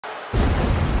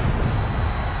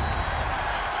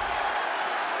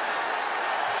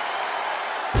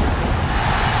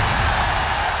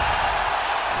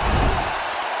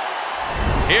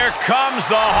Here comes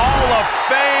the Hall of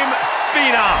Fame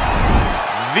Phenom.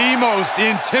 The most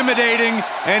intimidating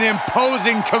and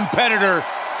imposing competitor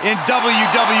in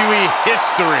WWE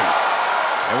history.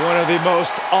 And one of the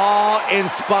most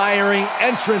awe-inspiring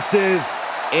entrances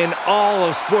in all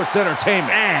of sports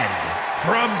entertainment. And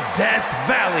from Death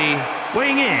Valley,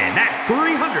 weighing in at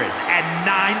 309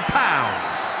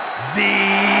 pounds, The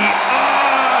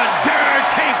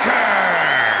Undertaker!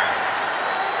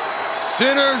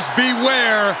 Sinners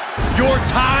beware, your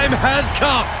time has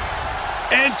come.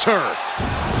 Enter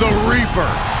the Reaper.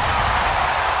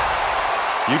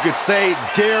 You could say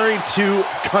daring to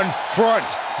confront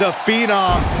the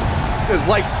Phenom is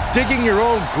like digging your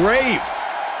own grave.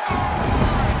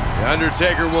 The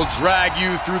Undertaker will drag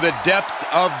you through the depths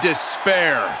of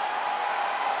despair.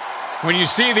 When you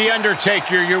see The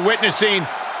Undertaker, you're witnessing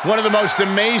one of the most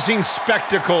amazing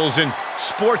spectacles in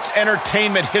sports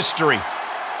entertainment history.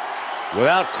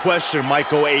 Without question,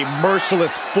 Michael, a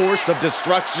merciless force of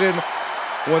destruction.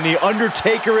 When The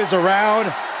Undertaker is around,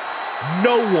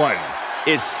 no one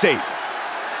is safe.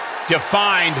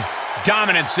 Defined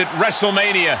dominance at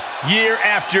WrestleMania year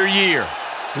after year.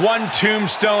 One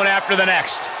tombstone after the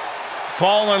next.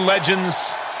 Fallen legends,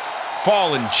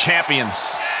 fallen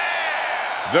champions.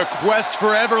 The quest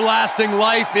for everlasting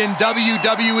life in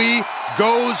WWE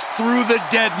goes through the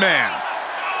dead man,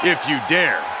 if you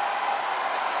dare.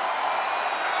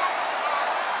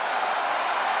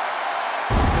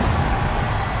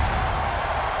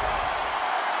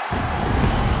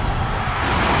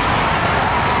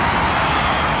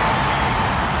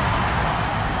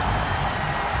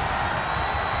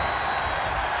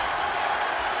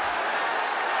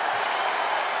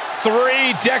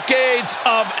 Three decades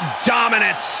of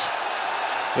dominance.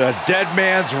 The dead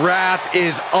man's wrath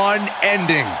is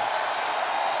unending.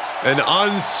 An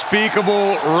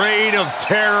unspeakable reign of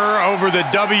terror over the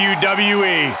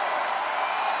WWE.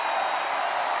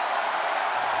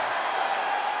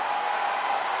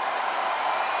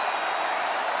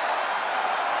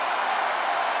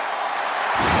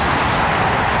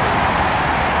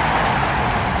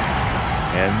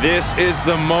 And this is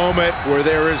the moment where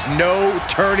there is no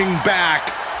turning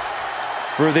back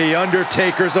for The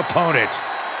Undertaker's opponent.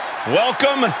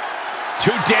 Welcome to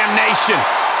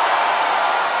Damnation.